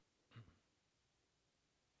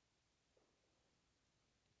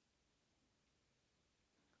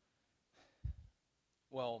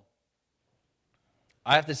Well,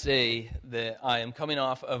 I have to say that I am coming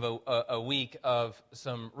off of a week of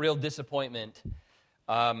some real disappointment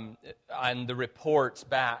on the reports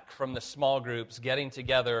back from the small groups getting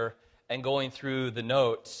together and going through the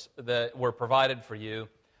notes that were provided for you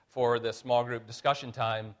for the small group discussion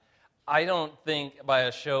time. I don't think, by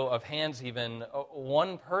a show of hands even,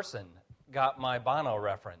 one person got my Bono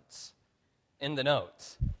reference in the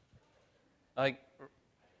notes. Like,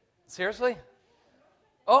 seriously?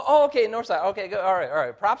 Oh, okay, Northside. Okay, good. All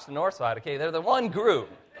right. Props to Northside. Okay, they're the one group.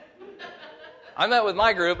 I met with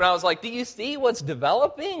my group, and I was like, do you see what's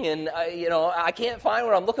developing? And, I can't find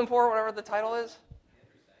what I'm looking for, whatever the title is.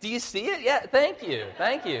 Do you see it? Yeah, thank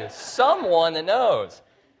you. Someone that knows.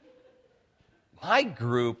 My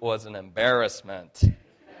group was an embarrassment.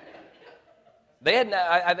 They had,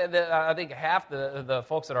 I think half the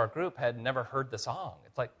folks at our group had never heard the song.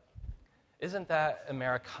 It's like, isn't that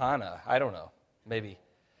Americana? I don't know, maybe.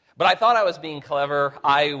 But I thought I was being clever.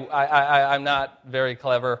 I'm not very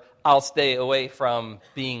clever. I'll stay away from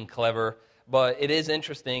being clever. But it is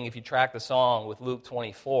interesting, if you track the song with Luke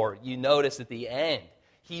 24, you notice at the end,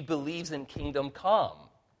 he believes in kingdom come.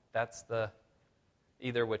 That's the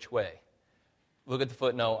either which way. Look at the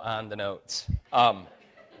footnote on the notes.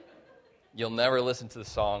 You'll never listen to the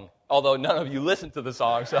song, although none of you listen to the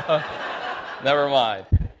song, so never mind.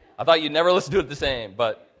 I thought you'd never listen to it the same,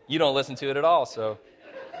 but you don't listen to it at all, so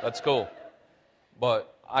that's cool.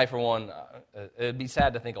 But I, for one, it'd be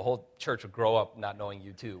sad to think a whole church would grow up not knowing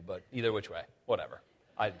you too, but either which way, whatever.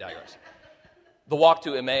 I digress. The walk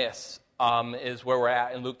to Emmaus is where we're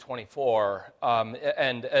at in Luke 24.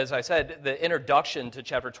 And as I said, the introduction to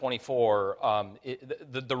chapter 24,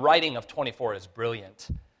 the writing of 24 is brilliant.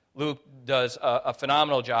 Luke does a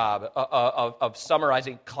phenomenal job of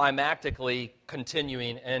summarizing, climactically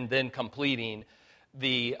continuing, and then completing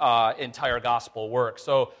the entire gospel work.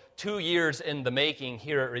 So 2 years in the making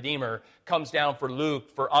here at Redeemer comes down for Luke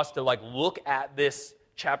for us to look at this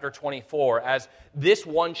chapter 24 as this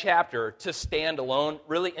one chapter to stand alone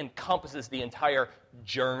really encompasses the entire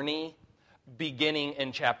journey beginning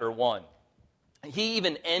in chapter 1. He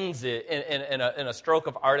even ends it in a stroke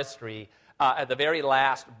of artistry at the very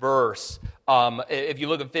last verse. If you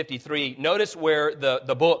look at 53, notice where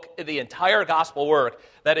the book, the entire gospel work,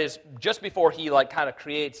 that is just before he kind of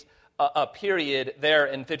creates a period there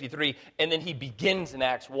in 53, and then he begins in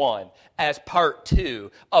Acts 1 as part 2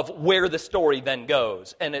 of where the story then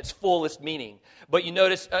goes and its fullest meaning. But you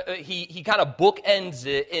notice he kind of bookends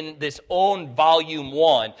it in this own volume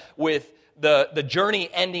 1 with the journey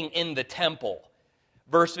ending in the temple.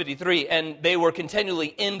 Verse 53, and they were continually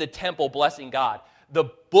in the temple blessing God. The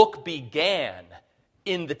book began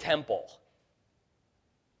in the temple.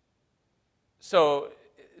 So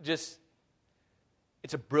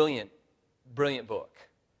it's a brilliant, brilliant book.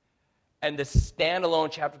 And the standalone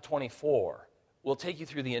chapter 24 will take you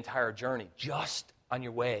through the entire journey just on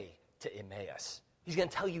your way to Emmaus. He's going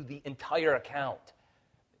to tell you the entire account.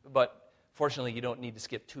 But fortunately, you don't need to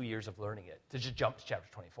skip 2 years of learning it to just jump to chapter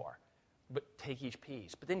 24. But take each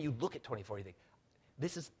piece. But then you look at 24, you think,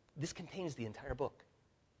 this contains the entire book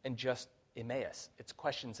and just Emmaus, its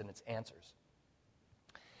questions and its answers.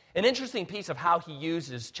 An interesting piece of how he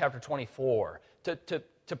uses chapter 24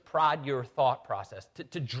 to prod your thought process,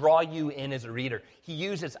 to draw you in as a reader. He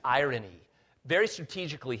uses irony very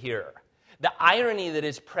strategically here. The irony that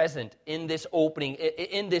is present in this opening,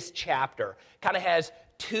 in this chapter, kind of has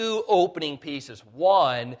two opening pieces.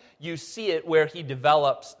 One, you see it where he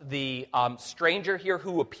develops the stranger here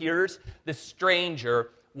who appears. The stranger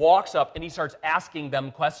walks up and he starts asking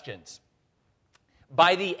them questions.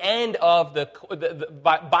 By the end of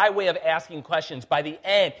by way of asking questions, by the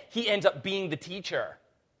end, he ends up being the teacher.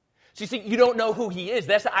 So you see, you don't know who he is.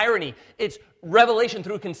 That's the irony. It's revelation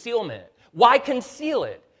through concealment. Why conceal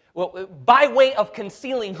it? Well, by way of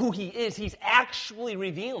concealing who he is, he's actually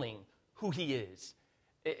revealing who he is.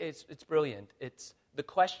 It's brilliant. It's the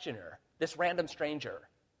questioner, this random stranger,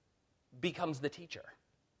 becomes the teacher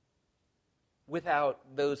without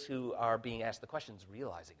those who are being asked the questions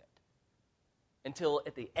realizing it. Until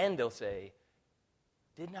at the end they'll say,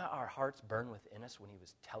 did not our hearts burn within us when he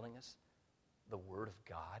was telling us the word of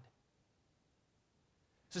God?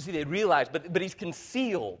 So see, they realize, but he's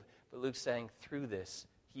concealed. But Luke's saying through this,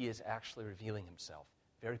 he is actually revealing himself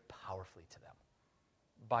very powerfully to them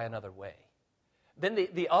by another way. Then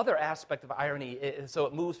the other aspect of irony, so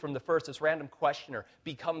it moves from the first, this random questioner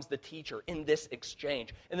becomes the teacher in this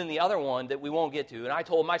exchange. And then the other one that we won't get to, and I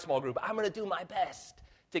told my small group, I'm going to do my best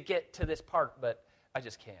to get to this part, but I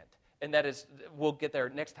just can't. and that is, we'll get there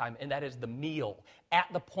next time, and that is the meal. At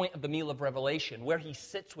the point of the meal of revelation, where he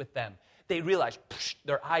sits with them, they realize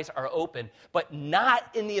their eyes are open, but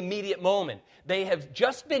not in the immediate moment. They have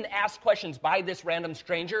just been asked questions by this random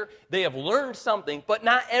stranger. They have learned something, but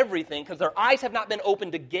not everything, because their eyes have not been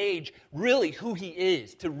open to gauge really who he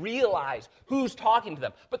is, to realize who's talking to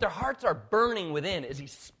them. But their hearts are burning within as he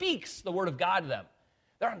speaks the word of God to them.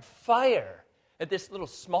 They're on fire at this little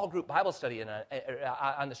small group Bible study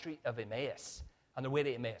on the street of Emmaus. On their way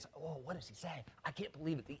to Emmaus. Oh, what is he saying? I can't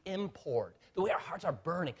believe it. The import, the way our hearts are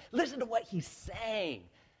burning. Listen to what he's saying.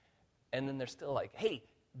 And then they're still like, hey,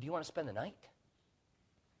 do you want to spend the night?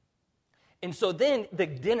 And so then the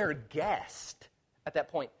dinner guest, at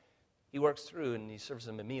that point, he works through and he serves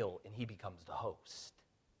them a meal and he becomes the host.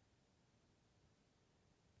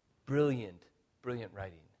 Brilliant, brilliant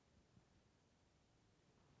writing.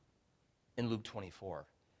 In Luke 24.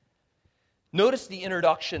 Notice the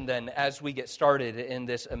introduction then as we get started in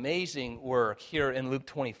this amazing work here in Luke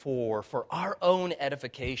 24 for our own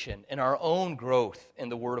edification and our own growth in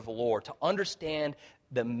the word of the Lord, to understand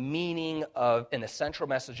the meaning of and the central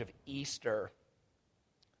message of Easter.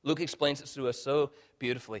 Luke explains this to us so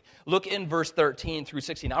beautifully. Look in verse 13 through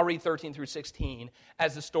 16. I'll read 13 through 16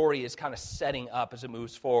 as the story is kind of setting up as it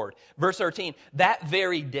moves forward. Verse 13, that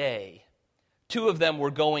very day, two of them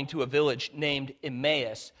were going to a village named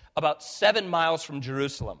Emmaus, about 7 miles from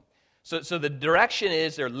Jerusalem. So the direction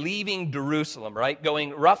is they're leaving Jerusalem, right?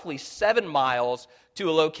 Going roughly 7 miles to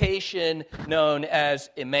a location known as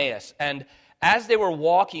Emmaus. And as they were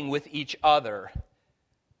walking with each other,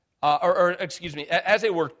 as they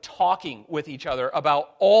were talking with each other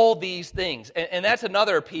about all these things, and that's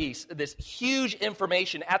another piece, this huge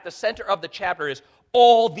information at the center of the chapter is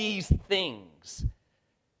all these things.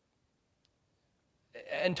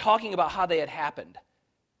 And talking about how they had happened.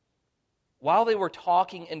 While they were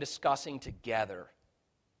talking and discussing together,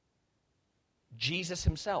 Jesus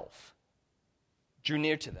himself drew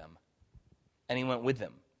near to them, and he went with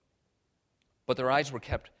them. But their eyes were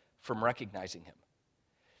kept from recognizing him.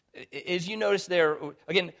 As you notice there,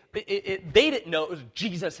 again, they didn't know it was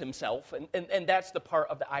Jesus himself, and that's the part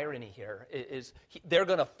of the irony here, is they're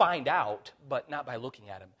going to find out, but not by looking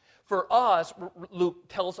at him. For us, Luke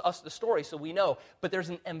tells us the story, so we know, but there's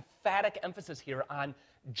an emphatic emphasis here on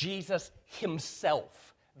Jesus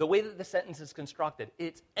himself. The way that the sentence is constructed,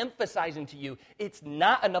 it's emphasizing to you, it's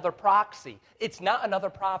not another proxy, it's not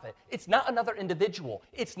another prophet, it's not another individual,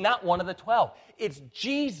 it's not one of the 12. It's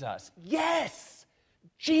Jesus, yes,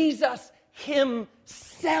 Jesus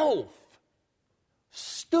himself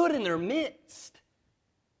stood in their midst,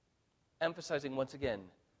 emphasizing once again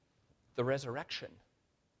the resurrection.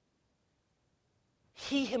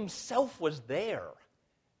 He himself was there.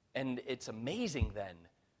 And it's amazing then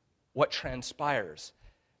what transpires.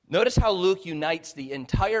 Notice how Luke unites the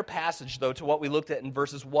entire passage, though, to what we looked at in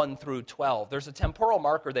verses 1 through 12. There's a temporal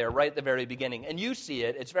marker there right at the very beginning. And you see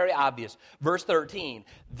it. It's very obvious. Verse 13,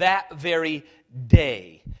 that very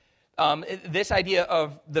day. This idea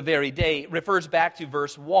of the very day refers back to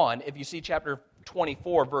verse 1. If you see chapter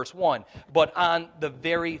 24, verse 1, but on the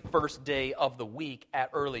very first day of the week at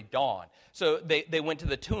early dawn. So they went to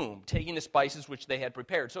the tomb, taking the spices which they had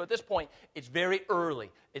prepared. So at this point, it's very early.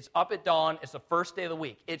 It's up at dawn. It's the first day of the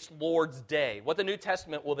week. It's Lord's Day. What the New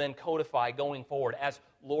Testament will then codify going forward as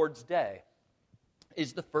Lord's Day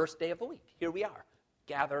is the first day of the week. Here we are,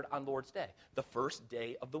 gathered on Lord's Day, the first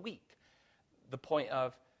day of the week, the point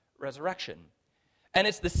of resurrection. And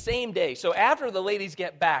it's the same day. So after the ladies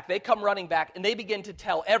get back, they come running back, and they begin to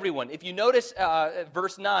tell everyone. If you notice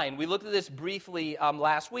verse 9, we looked at this briefly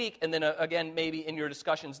last week, and then again maybe in your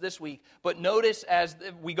discussions this week. But notice as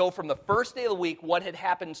we go from the first day of the week, what had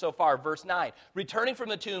happened so far. Verse 9, returning from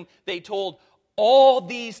the tomb, they told all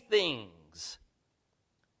these things.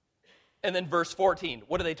 And then verse 14,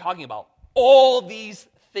 what are they talking about? All these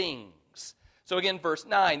things. So again, verse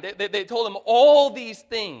 9, they told them all these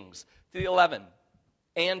things to the 11.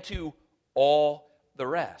 And to all the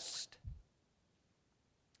rest.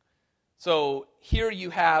 So here you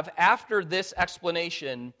have, after this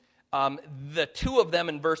explanation, the two of them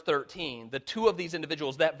in verse 13, the two of these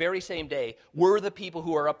individuals that very same day were the people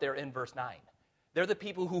who are up there in verse 9. They're the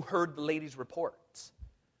people who heard the ladies' reports.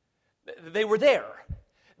 They were there.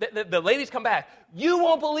 The ladies come back. You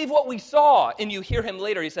won't believe what we saw. And you hear him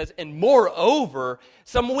later. He says, and moreover,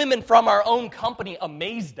 some women from our own company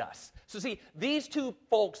amazed us. So see, these two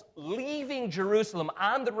folks leaving Jerusalem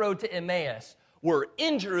on the road to Emmaus were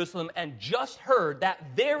in Jerusalem and just heard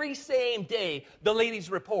that very same day the ladies'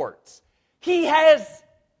 reports. He has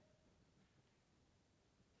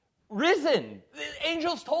risen. The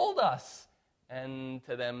angels told us. And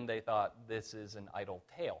to them, they thought, this is an idle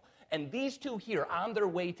tale. And these two here, on their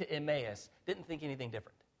way to Emmaus, didn't think anything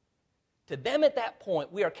different. To them at that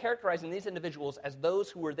point, we are characterizing these individuals as those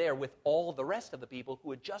who were there with all the rest of the people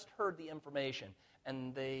who had just heard the information.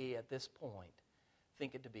 And they, at this point,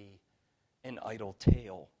 think it to be an idle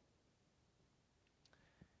tale.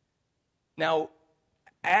 Now,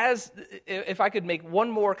 if I could make one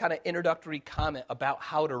more kind of introductory comment about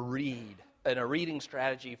how to read and a reading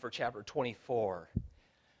strategy for chapter 24,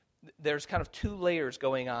 there's kind of two layers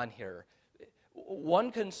going on here.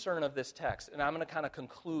 One concern of this text, and I'm going to kind of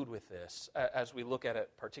conclude with this as we look at it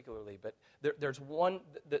particularly, but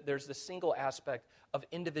there's the single aspect of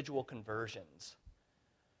individual conversions.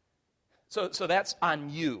 So that's on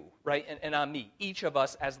you, right, and on me, each of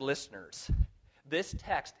us as listeners. This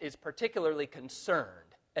text is particularly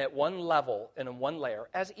concerned at one level and in one layer,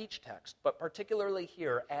 as each text, but particularly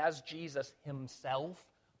here, as Jesus himself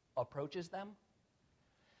approaches them.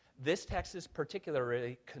 This text is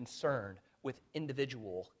particularly concerned with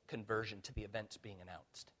individual conversion to the events being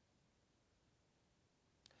announced.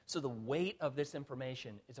 So the weight of this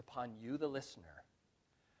information is upon you, the listener,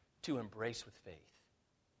 to embrace with faith.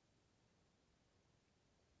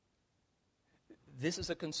 This is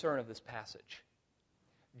a concern of this passage.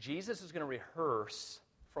 Jesus is going to rehearse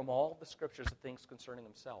from all the scriptures the things concerning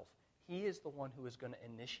himself. He is the one who is going to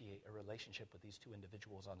initiate a relationship with these two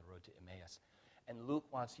individuals on the road to Emmaus. And Luke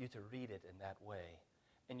wants you to read it in that way,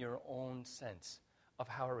 in your own sense of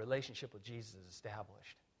how a relationship with Jesus is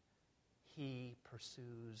established. He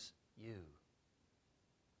pursues you.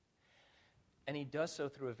 And he does so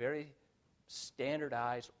through a very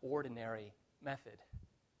standardized, ordinary method.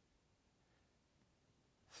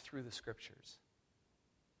 Through the scriptures.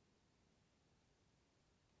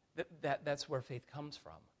 That's where faith comes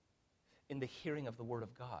from, in the hearing of the Word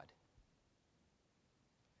of God.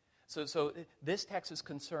 So this text is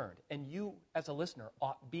concerned, and you as a listener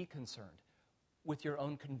ought be concerned with your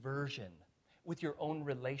own conversion, with your own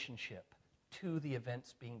relationship to the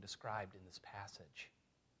events being described in this passage.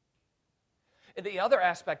 And the other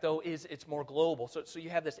aspect, though, is it's more global. So you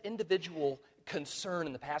have this individual concern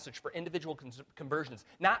in the passage for individual conversions.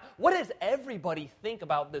 Not, what does everybody think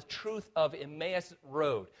about the truth of Emmaus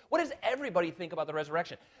Road? What does everybody think about the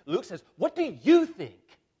resurrection? Luke says, what do you think?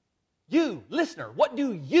 You, listener, what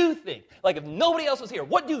do you think? Like if nobody else was here,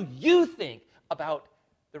 what do you think about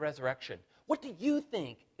the resurrection? What do you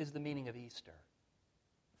think is the meaning of Easter?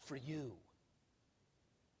 For you.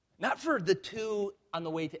 Not for the two on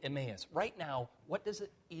the way to Emmaus. Right now, what does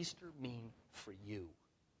Easter mean for you?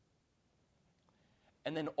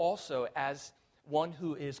 And then also, as one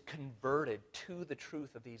who is converted to the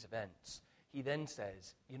truth of these events, he then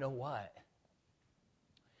says, you know what?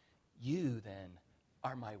 You then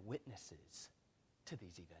are my witnesses to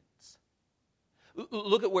these events.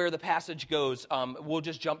 Look at where the passage goes. We'll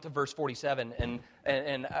just jump to verse 47,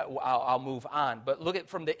 and I'll move on. But look at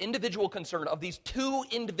from the individual concern of these two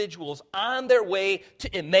individuals on their way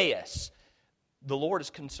to Emmaus. The Lord is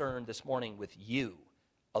concerned this morning with you,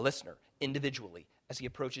 a listener, individually, as he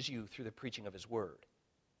approaches you through the preaching of his word.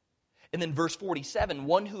 And then verse 47,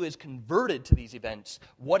 one who is converted to these events,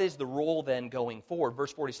 what is the role then going forward?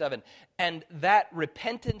 Verse 47, and that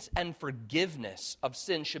repentance and forgiveness of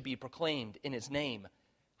sin should be proclaimed in his name.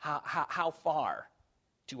 How far?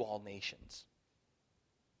 To all nations.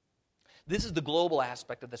 This is the global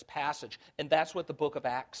aspect of this passage, and that's what the book of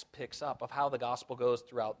Acts picks up, of how the gospel goes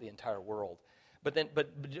throughout the entire world. But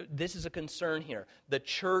this is a concern here. The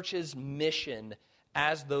church's mission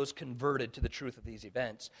as those converted to the truth of these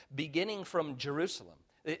events, beginning from Jerusalem.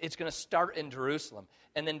 It's going to start in Jerusalem.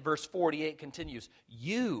 And then verse 48 continues,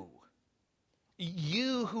 you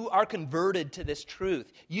who are converted to this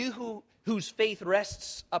truth, you whose faith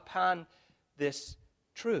rests upon this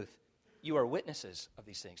truth, you are witnesses of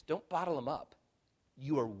these things. Don't bottle them up.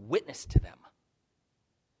 You are witness to them.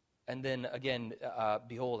 And then again,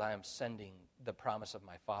 behold, I am sending the promise of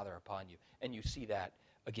my Father upon you. And you see that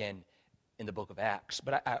again in the book of Acts.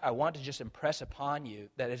 But I want to just impress upon you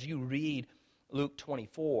that as you read Luke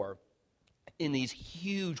 24, in these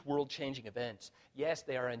huge world-changing events, yes,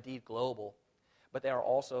 they are indeed global, but they are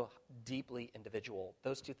also deeply individual.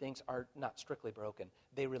 Those two things are not strictly broken.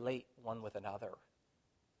 They relate one with another.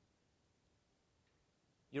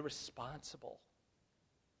 You're responsible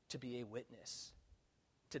to be a witness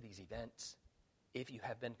to these events if you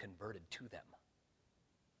have been converted to them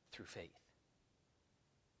through faith.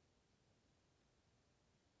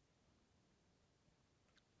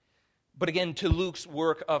 But again, to Luke's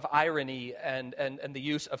work of irony and the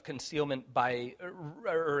use of concealment by,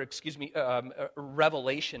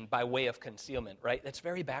 revelation by way of concealment, right? That's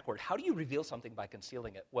very backward. How do you reveal something by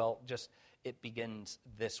concealing it? Well, it begins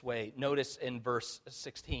this way. Notice in verse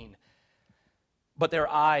 16, but their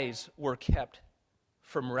eyes were kept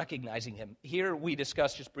from recognizing him. Here we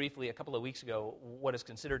discussed just briefly a couple of weeks ago what is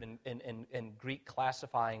considered in Greek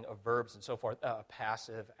classifying of verbs and so forth,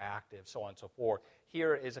 passive, active, so on and so forth.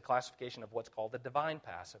 Here is a classification of what's called the divine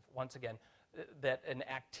passive. Once again, that an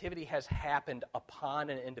activity has happened upon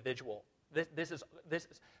an individual. This is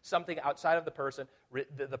something outside of the person.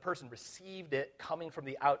 The person received it coming from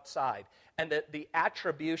the outside. And that the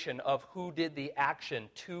attribution of who did the action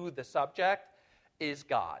to the subject is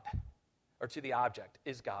God. Or to the object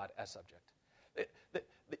is God as subject.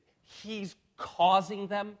 He's causing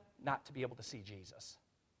them not to be able to see Jesus.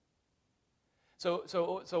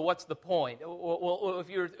 So what's the point? Well, if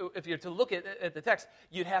you're to look at the text,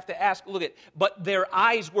 you'd have to ask, but their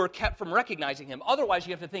eyes were kept from recognizing him. Otherwise,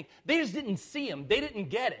 you have to think, they just didn't see him. They didn't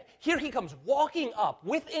get it. Here he comes walking up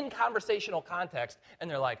within conversational context, and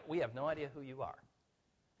they're like, we have no idea who you are.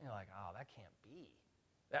 And you're like, oh, that can't be.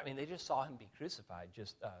 I mean, they just saw him be crucified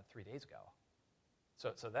just 3 days ago.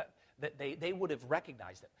 So that they would have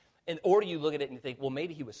recognized it. Or you look at it and you think, well,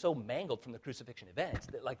 maybe he was so mangled from the crucifixion events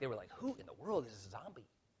that they were like, who in the world is a zombie?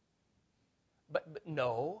 But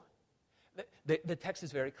no. The text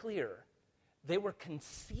is very clear. They were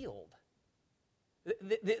concealed.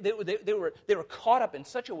 They were caught up in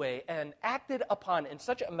such a way and acted upon in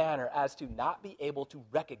such a manner as to not be able to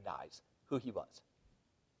recognize who he was.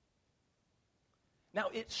 Now,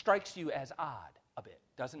 it strikes you as odd a bit,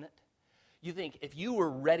 doesn't it? You think if you were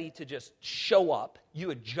ready to just show up, you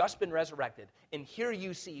had just been resurrected, and here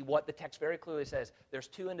you see what the text very clearly says. There's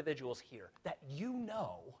two individuals here that you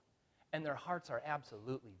know, and their hearts are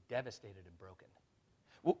absolutely devastated and broken.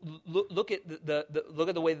 Look at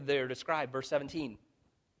the way that they're described, verse 17.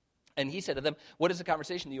 And he said to them, what is the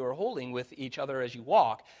conversation that you are holding with each other as you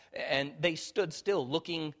walk? And they stood still,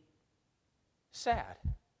 looking sad.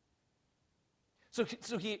 So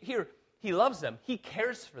he loves them. He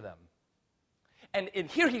cares for them. And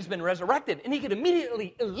here he's been resurrected, and he can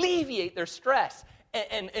immediately alleviate their stress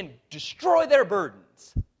and destroy their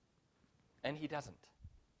burdens. And he doesn't.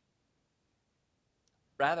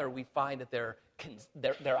 Rather, we find that their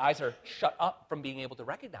eyes are shut up from being able to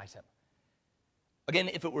recognize him. Again,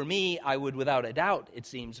 if it were me, I would, without a doubt, it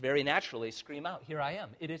seems very naturally, scream out, here I am.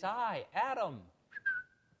 It is I, Adam.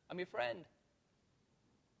 I'm your friend.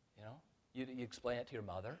 You know, you explain it to your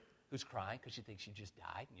mother, who's crying because she thinks she just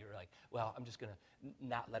died, and you're like, well, I'm just going to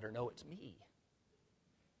not let her know it's me.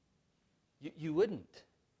 You wouldn't.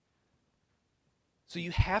 So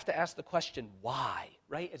you have to ask the question, why?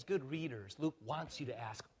 Right? As good readers, Luke wants you to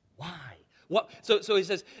ask, why? What? So he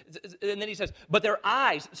says, and then he says, but their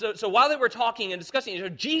eyes, so while they were talking and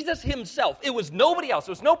discussing, Jesus himself, it was nobody else,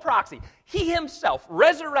 it was no proxy. He himself,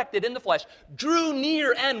 resurrected in the flesh, drew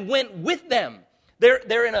near and went with them.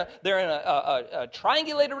 They're in a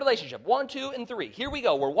triangulated relationship, 1, 2, and 3. Here we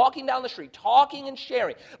go. We're walking down the street, talking and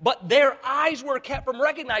sharing. But their eyes were kept from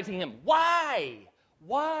recognizing him. Why?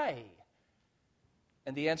 Why?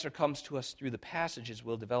 And the answer comes to us through the passages.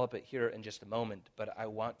 We'll develop it here in just a moment. But I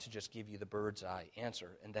want to just give you the bird's eye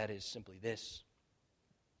answer, and that is simply this.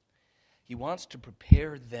 He wants to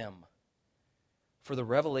prepare them for the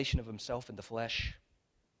revelation of himself in the flesh.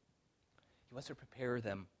 He wants to prepare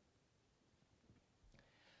them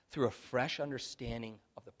through a fresh understanding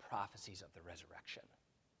of the prophecies of the resurrection.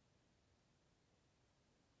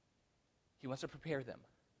 He wants to prepare them.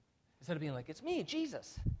 Instead of being like, it's me,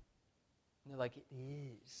 Jesus. And they're like, it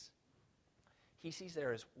is. He sees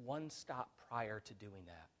there as one stop prior to doing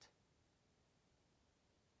that.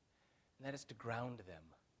 And that is to ground them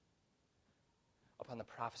upon the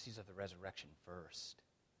prophecies of the resurrection first.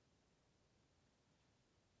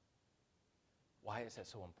 Why is that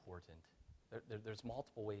so important? There's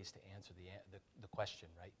multiple ways to answer the question,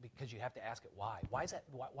 right? Because you have to ask it why. Why is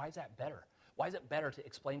that better? Why is it better to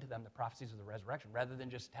explain to them the prophecies of the resurrection rather than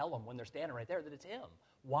just tell them when they're standing right there that it's him?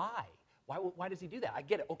 Why? Why does he do that? I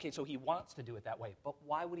get it. Okay, so he wants to do it that way. But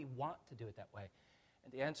why would he want to do it that way?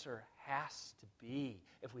 And the answer has to be,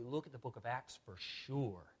 if we look at the book of Acts for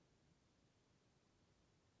sure,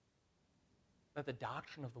 that the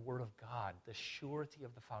doctrine of the Word of God, the surety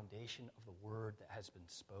of the foundation of the Word that has been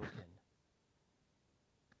spoken,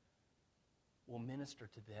 will minister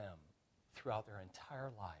to them throughout their entire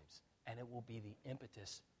lives, and it will be the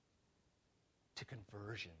impetus to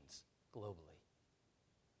conversions globally.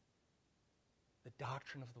 The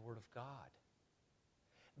doctrine of the Word of God.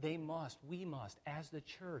 we must, as the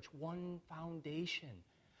church, one foundation.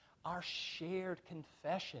 Our shared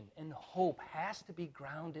confession and hope has to be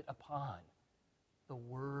grounded upon the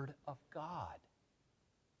Word of God.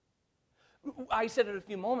 I said it a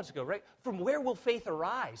few moments ago, right? From where will faith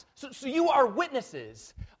arise? So you are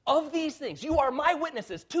witnesses of these things. You are my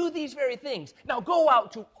witnesses to these very things. Now go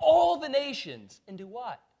out to all the nations and do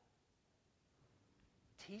what?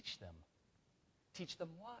 Teach them. Teach them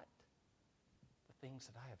what? The things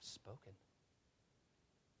that I have spoken.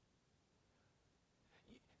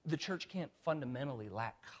 The church can't fundamentally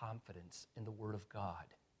lack confidence in the Word of God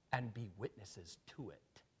and be witnesses to it.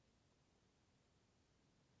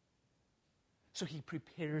 So he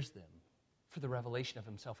prepares them for the revelation of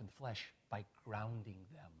himself in the flesh by grounding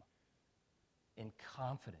them in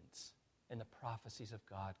confidence in the prophecies of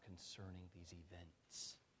God concerning these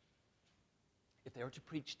events. If they are to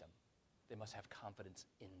preach them, they must have confidence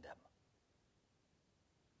in them.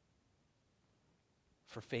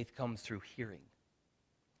 For faith comes through hearing,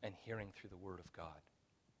 and hearing through the Word of God.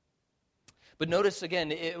 But notice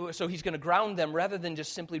again, so he's going to ground them rather than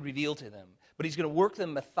just simply reveal to them, but he's going to work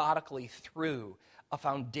them methodically through a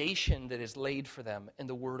foundation that is laid for them in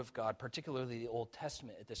the Word of God, particularly the Old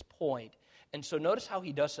Testament at this point. And so notice how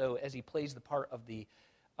he does so as he plays the part of the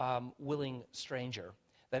willing stranger.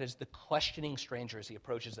 That is the questioning stranger as he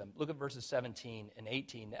approaches them. Look at verses 17 and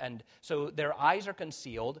 18. And so their eyes are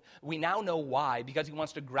concealed. We now know why, because he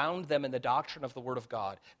wants to ground them in the doctrine of the Word of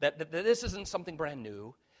God. That this isn't something brand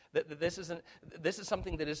new. That this is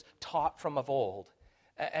something that is taught from of old.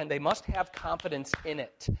 And they must have confidence in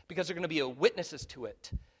it, because they're going to be witnesses to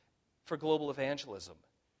it for global evangelism.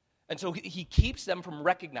 And so he keeps them from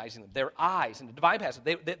recognizing them. Their eyes, in the divine passage,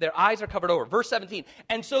 their eyes are covered over. Verse 17,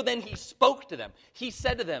 and so then he spoke to them. He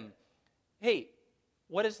said to them, hey,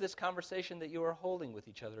 what is this conversation that you are holding with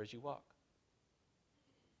each other as you walk?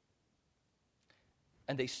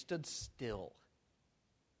 And they stood still,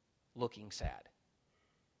 looking sad.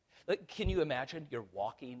 Can you imagine? You're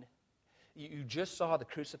walking. You just saw the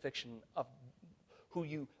crucifixion of who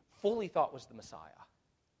you fully thought was the Messiah.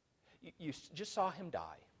 You just saw him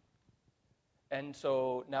die. And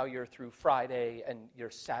so now you're through Friday and you're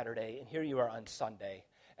Saturday, and here you are on Sunday.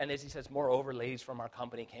 And as he says, moreover, ladies from our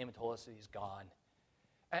company came and told us that he's gone.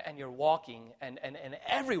 And you're walking, and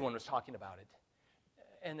everyone was talking about it.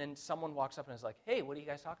 And then someone walks up and is like, hey, what are you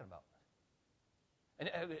guys talking about? And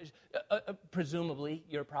presumably,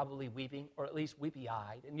 you're probably weeping, or at least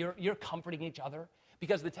weepy-eyed, and you're comforting each other,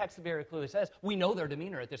 because the text very clearly says, we know their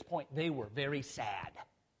demeanor at this point. They were very sad.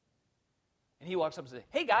 And he walks up and says,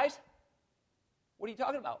 hey, guys, what are you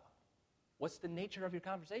talking about? What's the nature of your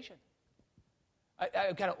conversation?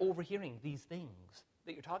 I'm kind of overhearing these things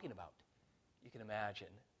that you're talking about. You can imagine.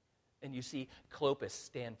 And you see Clopas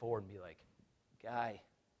stand forward and be like, guy,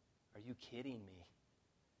 are you kidding me?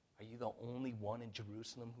 Are you the only one in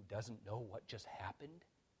Jerusalem who doesn't know what just happened?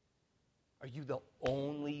 Are you the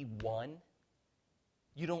only one?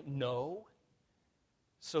 You don't know?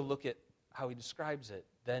 So look at how he describes it.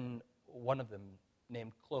 Then one of them,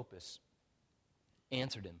 named Clopas,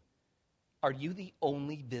 answered him, are you the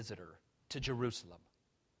only visitor to Jerusalem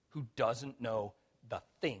who doesn't know the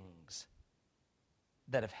things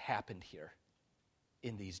that have happened here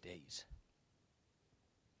in these days?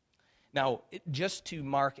 Now, just to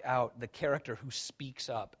mark out the character who speaks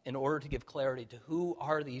up in order to give clarity to who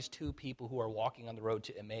are these two people who are walking on the road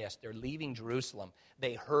to Emmaus. They're leaving Jerusalem.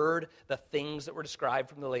 They heard the things that were described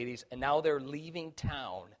from the ladies, and now they're leaving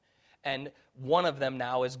town. And one of them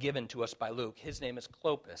now is given to us by Luke. His name is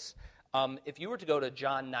Clopas. If you were to go to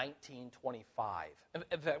John 19:25,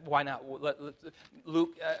 in fact, why not?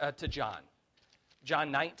 Luke to John.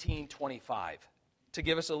 John 19:25. To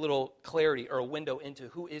give us a little clarity or a window into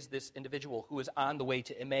who is this individual who is on the way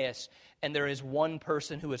to Emmaus. And there is one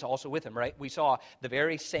person who is also with him, right? We saw the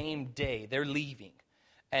very same day they're leaving.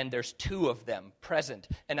 And there's two of them present.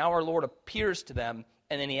 And now our Lord appears to them,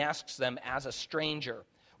 and then he asks them as a stranger,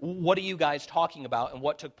 what are you guys talking about and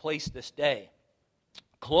what took place this day?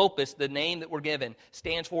 Clopas, the name that we're given,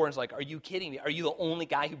 stands forward and is like, are you kidding me? Are you the only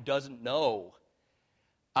guy who doesn't know?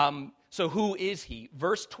 So who is he?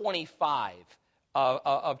 Verse 25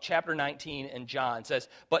 of chapter 19 in John says,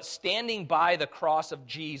 but standing by the cross of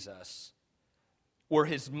Jesus were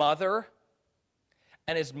his mother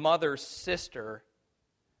and his mother's sister,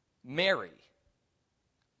 Mary,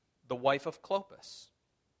 the wife of Clopas,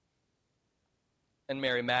 and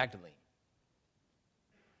Mary Magdalene.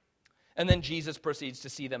 And then Jesus proceeds to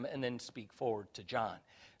see them and then speak forward to John.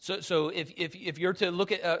 So if you're to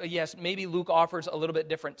look at, yes, maybe Luke offers a little bit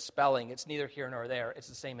different spelling. It's neither here nor there. It's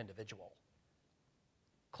the same individual.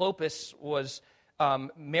 Clopas was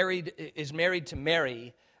is married to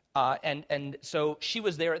Mary, and so she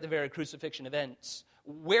was there at the very crucifixion events.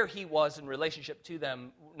 Where he was in relationship to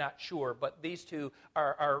them, not sure, but these two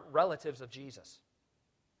are relatives of Jesus.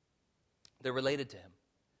 They're related to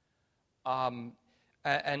him.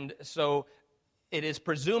 And so it is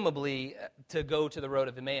presumably to go to the road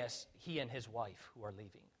of Emmaus, he and his wife who are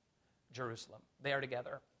leaving Jerusalem. They are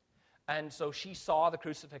together. And so she saw the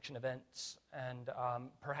crucifixion events, and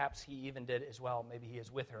perhaps he even did as well. Maybe he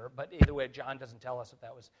is with her. But either way, John doesn't tell us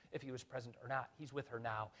if he was present or not. He's with her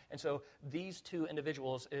now. And so these two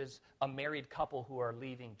individuals is a married couple who are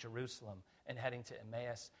leaving Jerusalem and heading to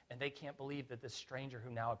Emmaus. And they can't believe that this stranger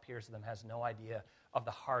who now appears to them has no idea of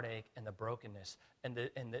the heartache and the brokenness and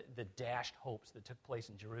the dashed hopes that took place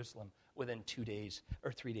in Jerusalem within 2 days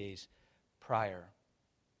or 3 days prior.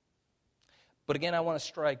 But again, I want to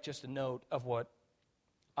strike just a note of what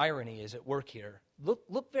irony is at work here.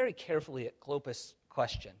 Look very carefully at Clopas'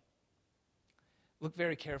 question. Look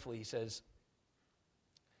very carefully. He says,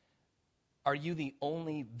 "Are you the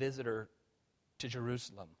only visitor to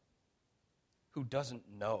Jerusalem who doesn't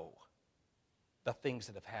know the things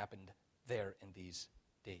that have happened there in these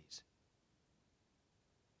days?"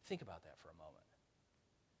 Think about that for a moment.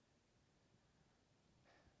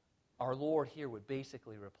 Our Lord here would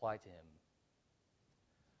basically reply to him,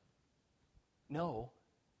 "No,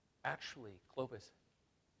 actually, Clopas,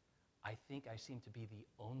 I think I seem to be the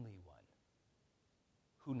only one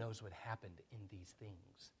who knows what happened in these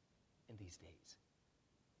things, in these days."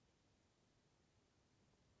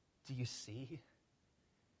 Do you see?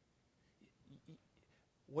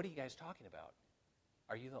 What are you guys talking about?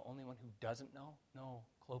 Are you the only one who doesn't know? No,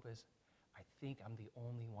 Clopas, I think I'm the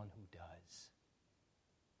only one who does.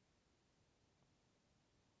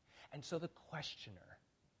 And so the questioner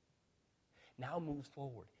now moves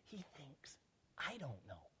forward. He thinks, I don't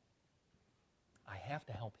know. I have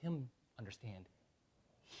to help him understand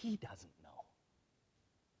he doesn't know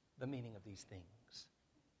the meaning of these things.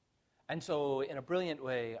 And so in a brilliant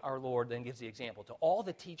way, our Lord then gives the example to all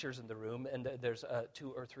the teachers in the room, and there's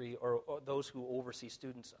 2 or 3, or those who oversee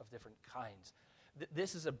students of different kinds.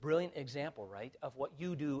 This is a brilliant example, right, of what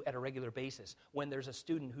you do at a regular basis when there's a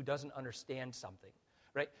student who doesn't understand something.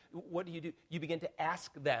 Right? What do? You begin to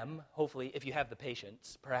ask them, hopefully, if you have the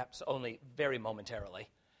patience, perhaps only very momentarily,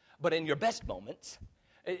 but in your best moments,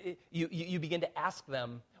 you begin to ask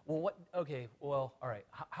them, all right,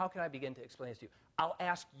 how can I begin to explain this to you? I'll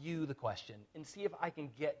ask you the question and see if I can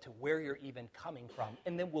get to where you're even coming from,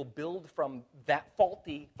 and then we'll build from that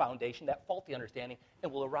faulty foundation, that faulty understanding,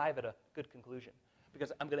 and we'll arrive at a good conclusion,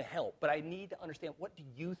 because I'm going to help, but I need to understand, what do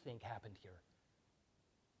you think happened here?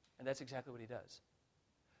 And that's exactly what he does.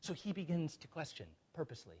 So he begins to question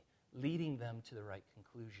purposely, leading them to the right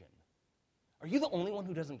conclusion. Are you the only one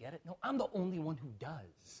who doesn't get it? No, I'm the only one who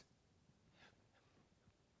does.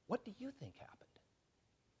 What do you think happened?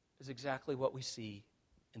 Is exactly what we see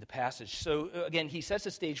in the passage. So again, he sets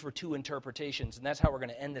the stage for 2 interpretations, and that's how we're going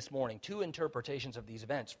to end this morning. 2 interpretations of these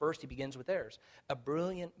events. First, he begins with theirs. A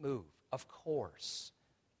brilliant move, of course,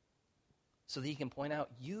 so that he can point out,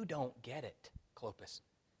 you don't get it, Clopas.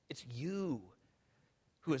 It's you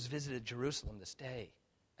who has visited Jerusalem this day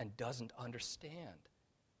and doesn't understand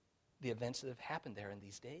the events that have happened there in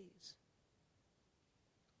these days.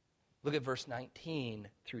 Look at verse 19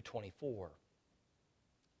 through 24.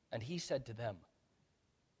 And he said to them,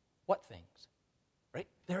 what things? Right?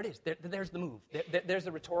 There it is. There's the move. There's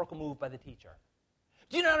the rhetorical move by the teacher.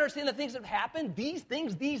 Do you not understand the things that have happened? These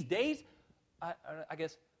things, these days? I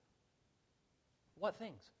guess, what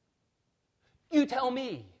things? You tell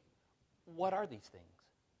me. What are these things?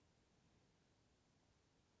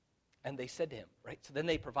 And they said to him, right? So then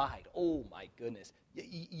they provide. Oh, my goodness.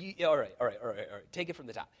 All right. Take it from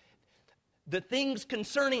the top. The things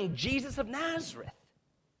concerning Jesus of Nazareth.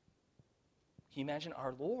 Can you imagine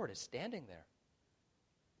our Lord is standing there?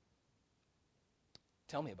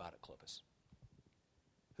 Tell me about it, Clopas.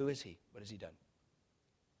 Who is he? What has he done?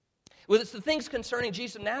 Well, it's the things concerning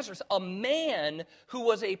Jesus of Nazareth, a man who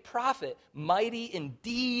was a prophet, mighty in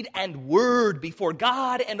deed and word before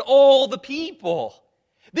God and all the people.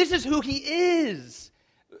 This is who he is.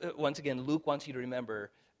 Once again, Luke wants you to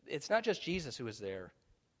remember, it's not just Jesus who is there.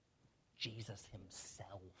 Jesus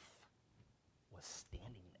himself was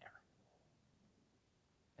standing there.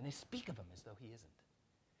 And they speak of him as though he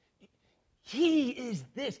isn't. He is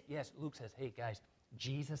this. Yes, Luke says, hey, guys,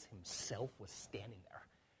 Jesus himself was standing there.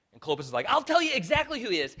 And Clopas is like, I'll tell you exactly who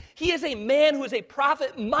he is. He is a man who is a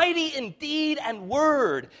prophet, mighty in deed and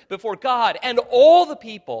word before God and all the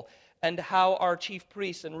people, and how our chief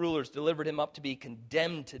priests and rulers delivered him up to be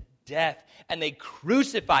condemned to death, and they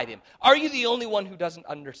crucified him. Are you the only one who doesn't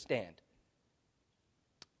understand?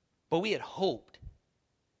 But we had hoped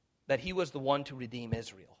that he was the one to redeem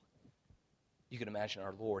Israel. You can imagine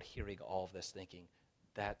our Lord hearing all of this, thinking,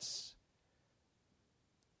 that's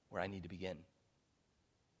where I need to begin.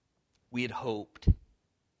 We had hoped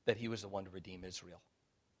that he was the one to redeem Israel.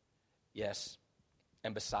 Yes,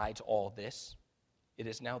 and besides all this, it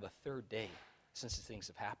is now the third day since these things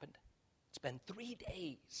have happened. It's been 3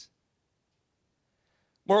 days.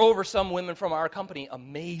 Moreover, some women from our company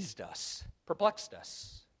amazed us, perplexed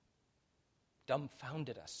us,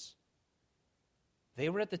 dumbfounded us. They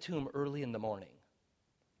were at the tomb early in the morning,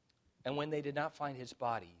 and when they did not find his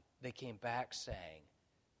body, they came back saying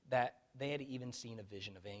that they had even seen a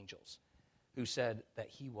vision of angels who said that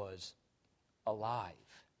he was alive.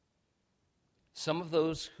 Some of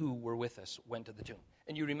those who were with us went to the tomb.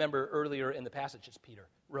 And you remember earlier in the passages, Peter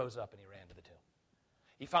rose up and he ran to the tomb.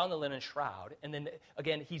 He found the linen shroud, and then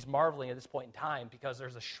again, he's marveling at this point in time because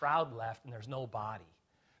there's a shroud left and there's no body.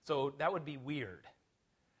 So that would be weird.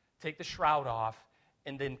 Take the shroud off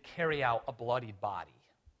and then carry out a bloodied body.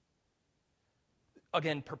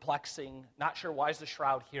 Again, perplexing, not sure why is the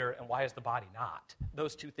shroud here and why is the body not.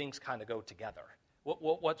 Those two things kind of go together.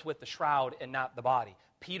 What's with the shroud and not the body?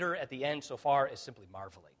 Peter, at the end so far, is simply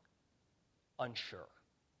marveling, unsure.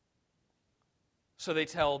 So they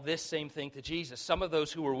tell this same thing to Jesus. Some of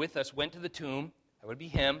those who were with us went to the tomb, that would be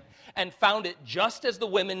him, and found it just as the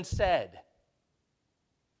women said.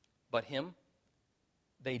 But him,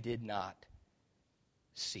 they did not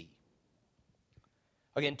see.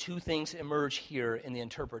 Again, two things emerge here in the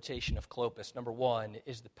interpretation of Clopas. Number one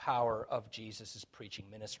is the power of Jesus' preaching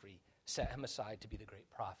ministry set him aside to be the great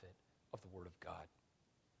prophet of the Word of God.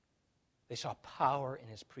 They saw power in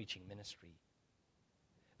his preaching ministry.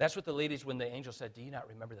 That's what the ladies, when the angel said, do you not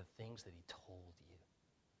remember the things that he told you?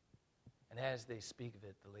 And as they speak of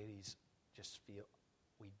it, the ladies just feel,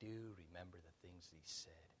 we do remember the things that he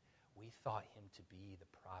said. We thought him to be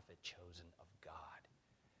the prophet chosen of God.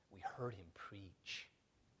 We heard him preach.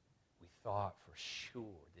 We thought for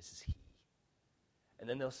sure this is he. And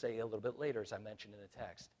then they'll say a little bit later, as I mentioned in the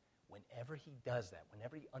text, whenever he does that,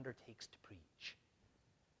 whenever he undertakes to preach,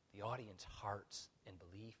 the audience hearts and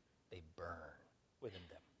belief, they burn within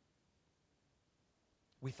them.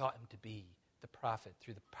 We thought him to be the prophet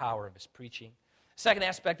through the power of his preaching. Second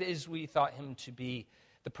aspect is we thought him to be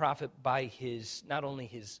the prophet by his, not only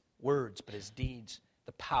his words, but his deeds,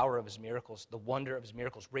 the power of his miracles, the wonder of his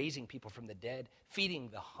miracles, raising people from the dead, feeding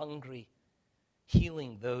the hungry,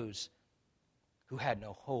 healing those who had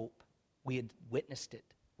no hope. We had witnessed it.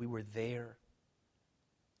 We were there.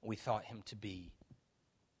 We thought him to be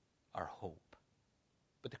our hope.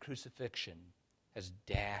 But the crucifixion has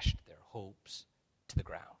dashed their hopes to the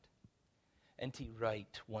ground. N.T.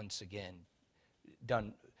 Wright, once again,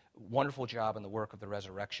 done a wonderful job in the work of the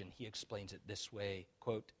resurrection. He explains it this way,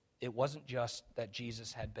 quote, it wasn't just that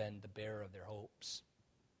Jesus had been the bearer of their hopes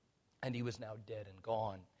and he was now dead and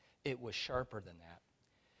gone. It was sharper than that.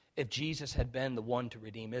 If Jesus had been the one to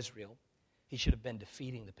redeem Israel, he should have been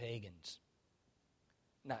defeating the pagans,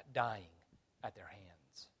 not dying at their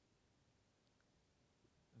hands.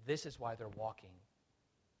 This is why they're walking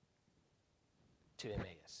to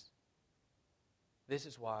Emmaus. This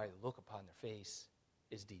is why the look upon their face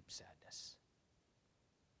is deep sadness.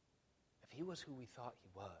 If he was who we thought he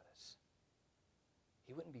was,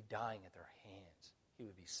 he wouldn't be dying at their hands. He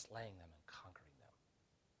would be slaying them and conquering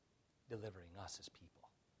them, delivering us as people.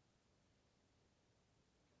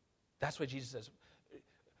 That's what Jesus says.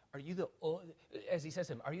 As he says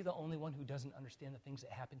to him, are you the only one who doesn't understand the things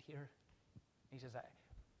that happened here? He says,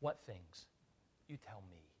 what things? You tell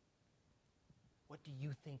me. What do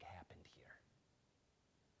you think happened here?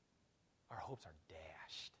 Our hopes are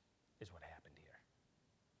dashed, is what happened here.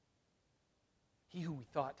 He who we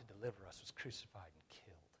thought to deliver us was crucified and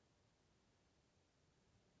killed.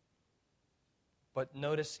 But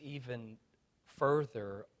notice even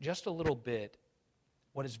further, just a little bit,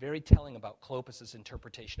 what is very telling about Clopas'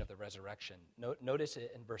 interpretation of the resurrection. Notice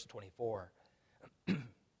it in verse 24.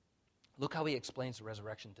 Look how he explains the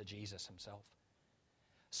resurrection to Jesus himself.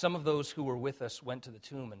 Some of those who were with us went to the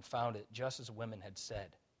tomb and found it just as the women had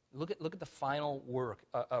said. Look at the final work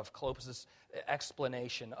of Clopas'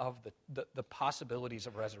 explanation of the possibilities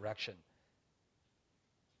of resurrection.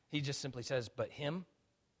 He just simply says, but him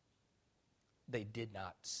they did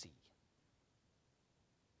not see.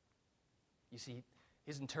 You see,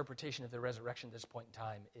 his interpretation of the resurrection at this point in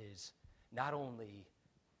time is not only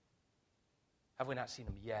have we not seen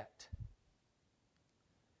him yet,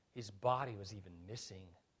 his body was even missing,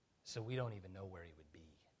 so we don't even know where he would be.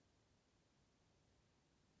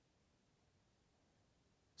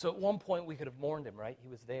 So at one point we could have mourned him, right? He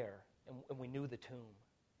was there, and we knew the tomb.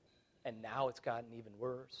 And now it's gotten even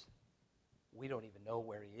worse. We don't even know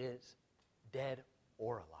where he is, dead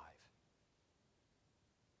or alive.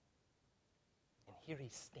 And here he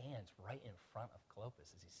stands right in front of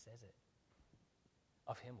Clopas as he says it.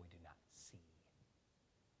 Of him we do not see.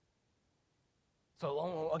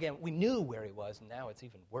 So again, we knew where he was, and now it's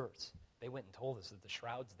even worse. They went and told us that the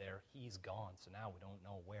shroud's there, he's gone, so now we don't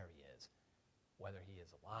know where he is. Whether he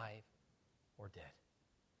is alive or dead,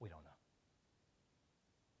 we don't know.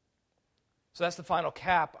 So that's the final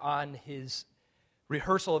cap on his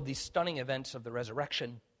rehearsal of these stunning events of the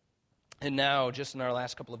resurrection. And now, just in our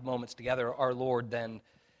last couple of moments together, our Lord then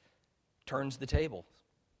turns the table.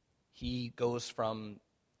 He goes from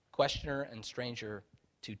questioner and stranger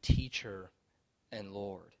to teacher and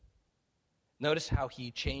Lord. Notice how he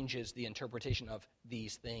changes the interpretation of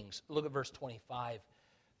these things. Look at verse 25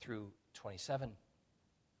 through 27.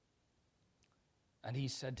 And he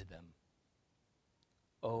said to them,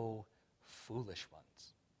 O foolish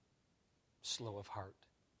ones, slow of heart,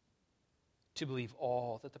 to believe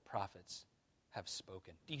all that the prophets have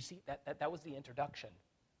spoken. Do you see? That was the introduction.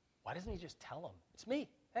 Why doesn't he just tell them? It's me.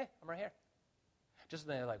 Hey, I'm right here. Just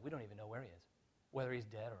they're like, we don't even know where he is, whether he's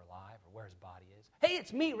dead or alive or where his body is. Hey,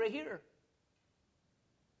 it's me right here.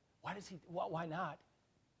 Why not?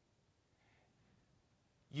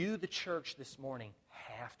 You, the church, this morning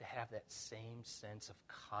have to have that same sense of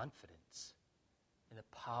confidence in the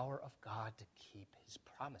power of God to keep his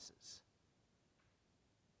promises.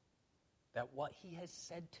 That what he has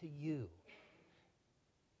said to you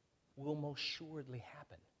will most assuredly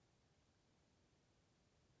happen.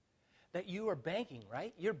 That you are banking,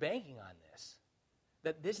 right? You're banking on this.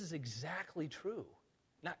 That this is exactly true.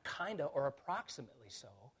 Not kinda or approximately so,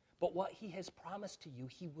 but what he has promised to you,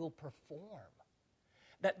 he will perform.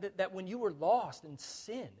 That when you were lost in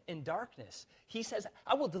sin, in darkness, he says,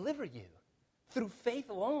 I will deliver you through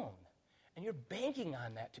faith alone. And you're banking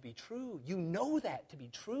on that to be true. You know that to be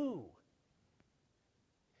true.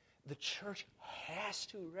 The church has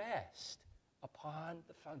to rest upon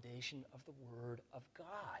the foundation of the Word of God.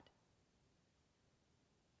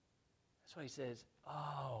 That's why he says,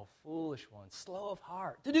 oh, foolish ones, slow of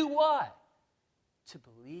heart. To do what? To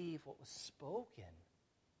believe what was spoken.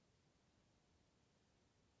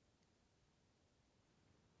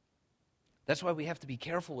 That's why we have to be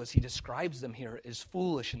careful as he describes them here as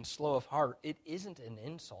foolish and slow of heart. It isn't an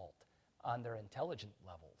insult on their intelligent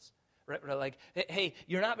levels. Right? Like, hey,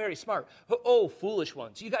 you're not very smart. Oh, foolish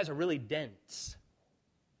ones, you guys are really dense.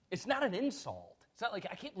 It's not an insult. It's not like,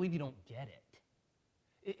 I can't believe you don't get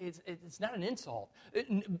it. It's not an insult.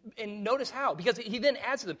 And notice how, because he then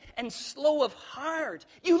adds to them, and slow of heart,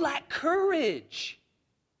 you lack courage.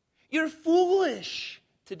 You're foolish.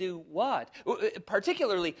 To do what?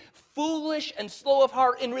 Particularly foolish and slow of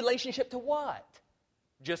heart in relationship to what?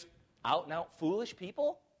 Just out and out foolish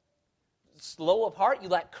people? Slow of heart? You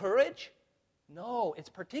lack courage? No, it's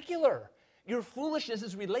particular. Your foolishness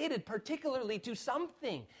is related particularly to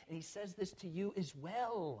something. And he says this to you as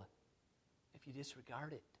well if you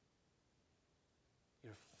disregard it.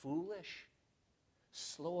 You're foolish,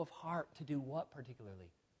 slow of heart to do what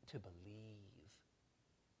particularly? To believe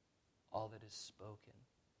all that is spoken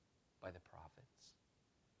by the prophets.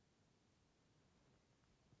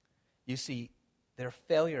 You see, their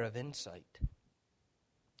failure of insight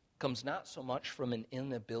comes not so much from an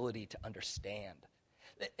inability to understand.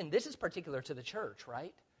 And this is particular to the church,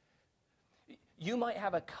 right? You might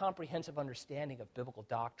have a comprehensive understanding of biblical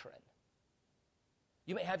doctrine.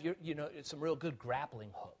 You may have some real good grappling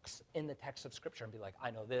hooks in the text of Scripture and be like, I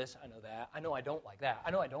know this, I know that, I know I don't like that, I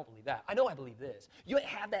know I don't believe that, I know I believe this. You might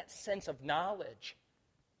have that sense of knowledge.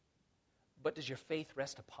 But does your faith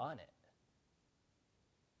rest upon it?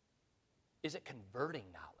 Is it converting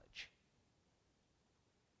knowledge?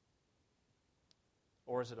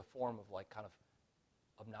 Or is it a form of like kind of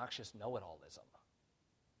obnoxious know-it-allism?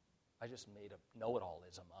 I just made a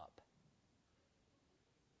know-it-allism up.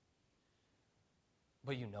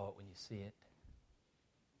 But you know it when you see it.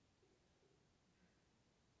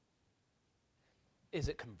 Is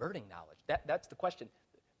it converting knowledge? That's the question.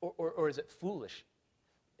 Or is it foolish?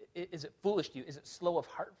 Is it foolish to you? Is it slow of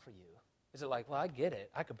heart for you? Is it like, well, I get it.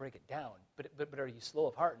 I could break it down. But are you slow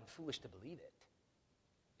of heart and foolish to believe it?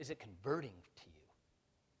 Is it converting to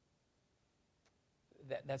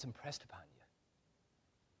you? That's impressed upon you.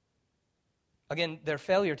 Again, their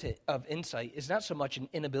failure of insight is not so much an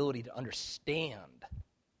inability to understand.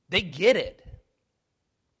 They get it.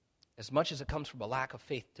 As much as it comes from a lack of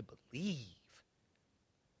faith to believe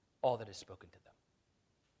all that is spoken to them.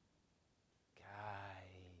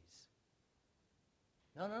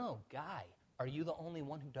 No, guy, are you the only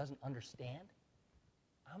one who doesn't understand?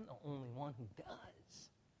 I'm the only one who does.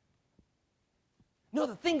 No,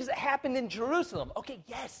 the things that happened in Jerusalem. Okay,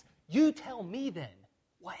 yes, you tell me then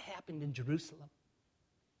what happened in Jerusalem.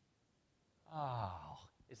 Oh,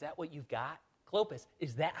 is that what you've got? Clopas,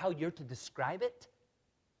 is that how you're to describe it?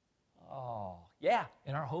 Oh, yeah,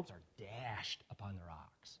 and our hopes are dashed upon the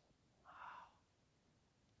rocks. Wow.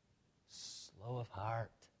 Slow of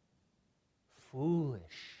heart,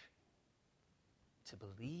 foolish to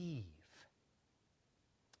believe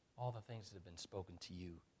all the things that have been spoken to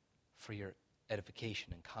you for your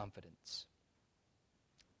edification and confidence.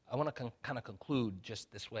 I want to kind of conclude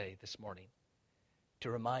just this way this morning to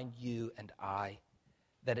remind you and I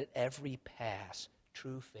that at every pass,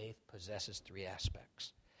 true faith possesses three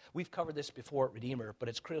aspects. We've covered this before at Redeemer, but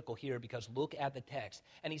it's critical here because look at the text.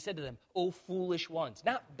 And he said to them, "O foolish ones,"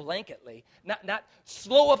 not blanketly, not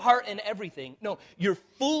slow of heart in everything. No, you're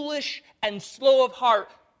foolish and slow of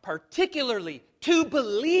heart, particularly to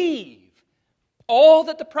believe all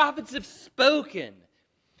that the prophets have spoken.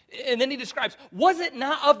 And then he describes, was it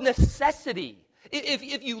not of necessity?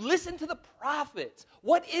 If you listen to the prophets,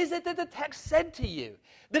 what is it that the text said to you?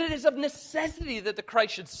 That it is of necessity that the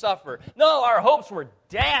Christ should suffer. No, our hopes were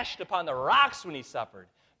dashed upon the rocks when he suffered.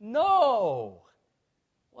 No,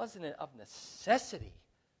 wasn't it of necessity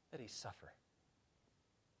that he suffer?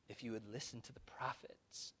 If you would listen to the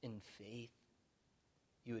prophets in faith,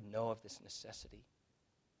 you would know of this necessity.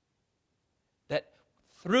 That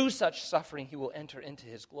through such suffering he will enter into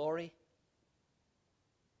his glory.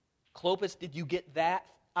 Clopas, did you get that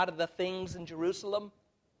out of the things in Jerusalem?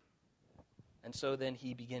 And so then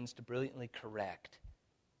he begins to brilliantly correct.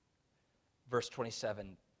 Verse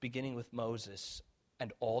 27, beginning with Moses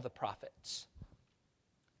and all the prophets,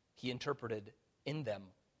 he interpreted in them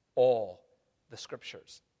all the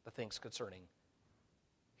scriptures, the things concerning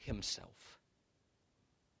himself.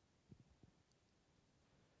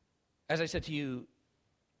 As I said to you,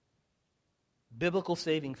 biblical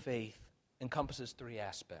saving faith encompasses three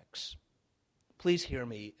aspects. Please hear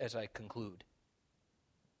me as I conclude,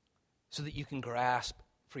 so that you can grasp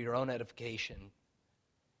for your own edification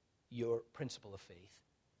your principle of faith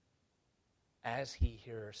as he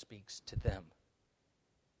here speaks to them.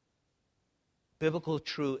 Biblical,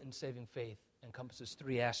 true, and saving faith encompasses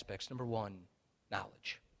three aspects. Number one,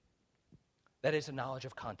 knowledge. That is a knowledge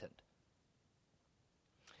of content.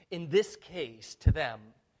 In this case, to them,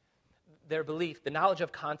 their belief, the knowledge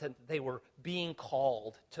of content that they were being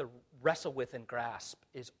called to wrestle with and grasp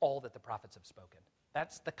is all that the prophets have spoken.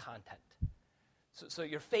 That's the content. So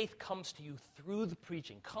your faith comes to you through the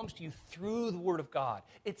preaching, comes to you through the Word of God.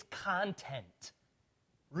 It's content,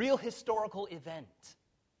 real historical event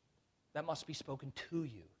that must be spoken to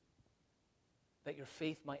you, that your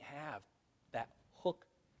faith might have that hook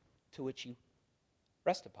to which you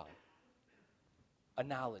rest upon, a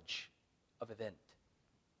knowledge of event,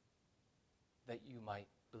 that you might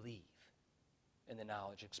believe in the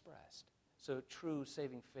knowledge expressed. So true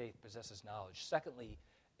saving faith possesses knowledge. Secondly,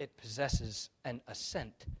 it possesses an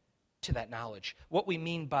assent to that knowledge. What we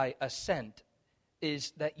mean by assent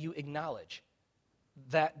is that you acknowledge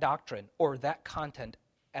that doctrine or that content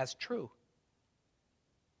as true.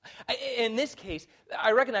 In this case,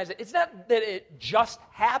 I recognize it. It's not that it just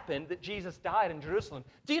happened that Jesus died in Jerusalem.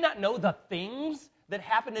 Do you not know the things that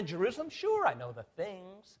happened in Jerusalem? Sure, I know the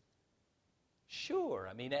things. Sure,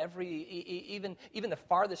 I mean, even the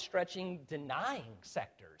farthest stretching denying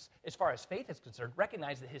sectors, as far as faith is concerned,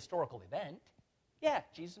 recognize the historical event. Yeah,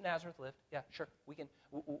 Jesus of Nazareth lived. Yeah, sure, we can,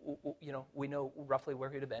 we know roughly where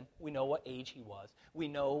he'd have been. We know what age he was. We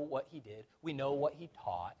know what he did. We know what he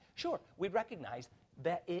taught. Sure, we recognize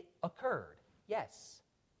that it occurred. Yes.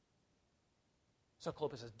 So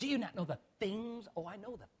Clopas says, do you not know the things? Oh, I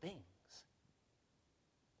know the things.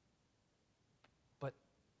 But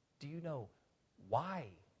do you know why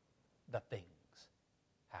the things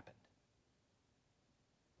happened?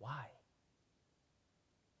 Why?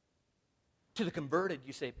 To the converted,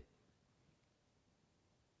 you say,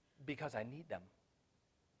 because I need them.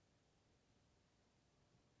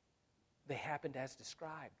 They happened as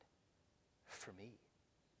described for me.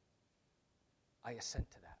 I assent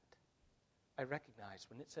to that. I recognize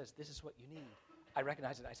when it says this is what you need, I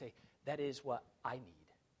recognize it. I say, that is what I need.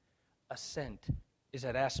 Assent is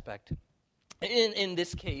that aspect. In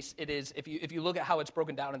this case, it is, if you look at how it's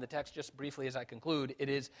broken down in the text, just briefly as I conclude, it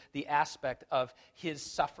is the aspect of his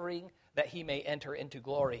suffering that he may enter into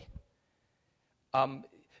glory.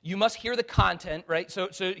 You must hear the content, right? So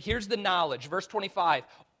here's the knowledge. Verse 25,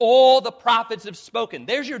 all the prophets have spoken.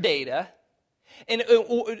 There's your data.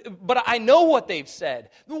 But I know what they've said.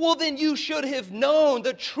 Well, then you should have known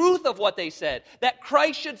the truth of what they said, that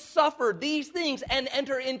Christ should suffer these things and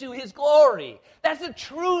enter into his glory. That's the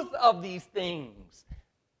truth of these things.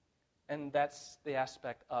 And that's the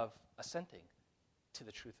aspect of assenting to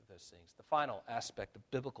the truth of those things. The final aspect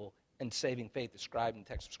of biblical and saving faith described in the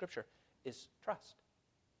text of Scripture is trust.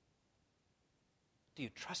 Do you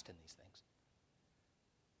trust in these things?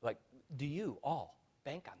 Like, do you all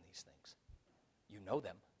bank on these things? You know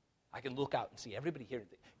them. I can look out and see everybody here.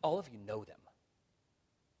 All of you know them.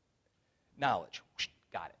 Knowledge.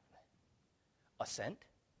 Got it. Assent.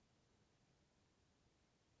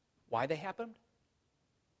 Why they happened?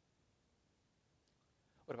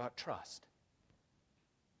 What about trust?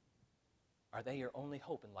 Are they your only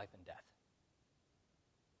hope in life and death?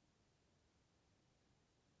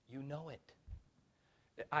 You know it.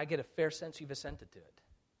 I get a fair sense you've assented to it.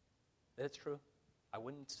 That it's true. I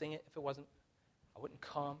wouldn't sing it if it wasn't. I wouldn't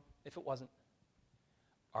come if it wasn't.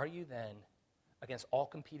 Are you then, against all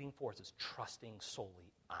competing forces, trusting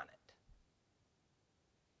solely on it?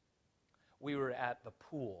 We were at the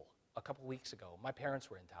pool a couple weeks ago. My parents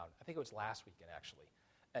were in town. I think it was last weekend, actually.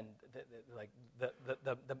 And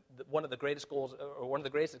one of the greatest goals, or one of the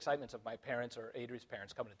greatest excitements of my parents or Adri's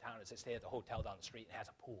parents coming to town is they stay at the hotel down the street and has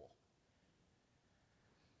a pool.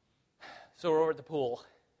 So we're over at the pool,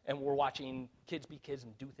 and we're watching kids be kids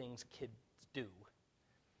and do things kids do.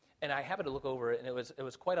 And I happened to look over, and it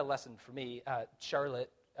was quite a lesson for me. Charlotte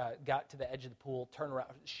got to the edge of the pool, turned around,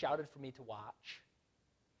 shouted for me to watch,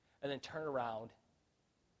 and then turned around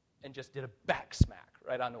and just did a back smack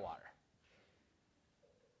right on the water.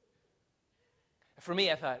 For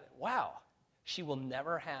me, I thought, wow, she will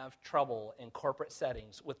never have trouble in corporate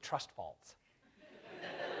settings with trust faults.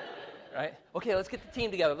 Right? Okay, let's get the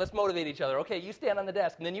team together. Let's motivate each other. Okay, you stand on the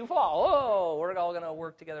desk, and then you fall. Oh, we're all going to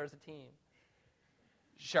work together as a team.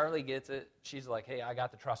 Charlie gets it. She's like, hey, I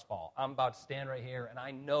got the trust fall. I'm about to stand right here, and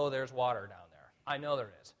I know there's water down there. I know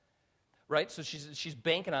there is. Right? So she's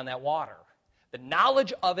banking on that water. The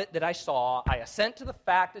knowledge of it that I saw, I assent to the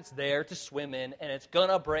fact it's there to swim in, and it's going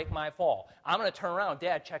to break my fall. I'm going to turn around.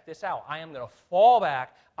 Dad, check this out. I am going to fall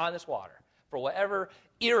back on this water. For whatever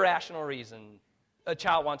irrational reason, a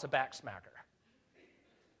child wants a back smacker.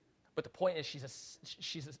 But the point is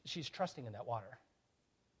she's trusting in that water.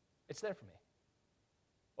 It's there for me.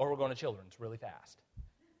 Or we're going to Children's really fast.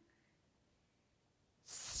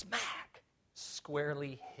 Smack!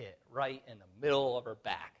 Squarely hit right in the middle of her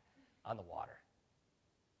back on the water.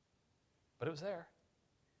 But it was there.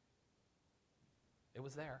 It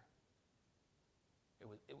was there.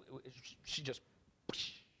 She just,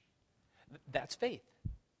 that's faith.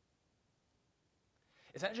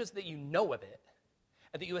 It's not just that you know of it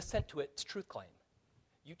and that you assent to its truth claim.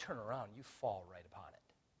 You turn around, you fall right upon it.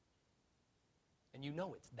 And you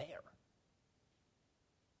know it's there.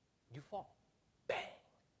 You fall. Bang.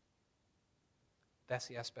 That's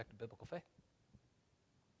the aspect of biblical faith.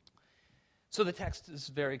 So the text is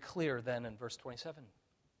very clear then in verse 27,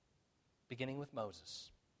 beginning with Moses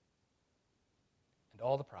and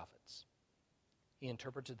all the prophets. He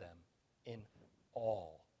interpreted them in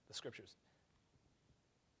all the Scriptures,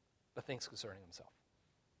 the things concerning himself.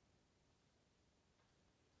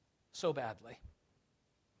 So badly,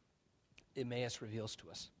 Emmaus reveals to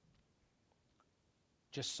us,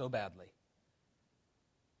 just so badly,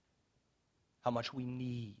 how much we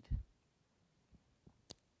need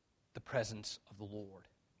the presence of the Lord,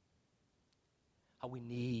 how we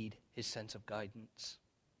need his sense of guidance,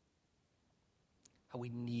 how we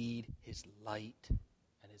need his light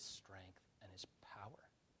and his strength and his power,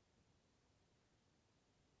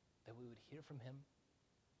 that we would hear from him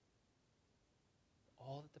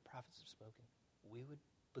all that the prophets have spoken. We would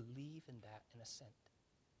believe in that in assent,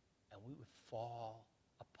 and we would fall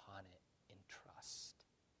upon it in trust.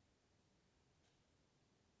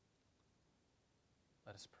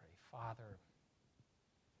 Let us pray. Father,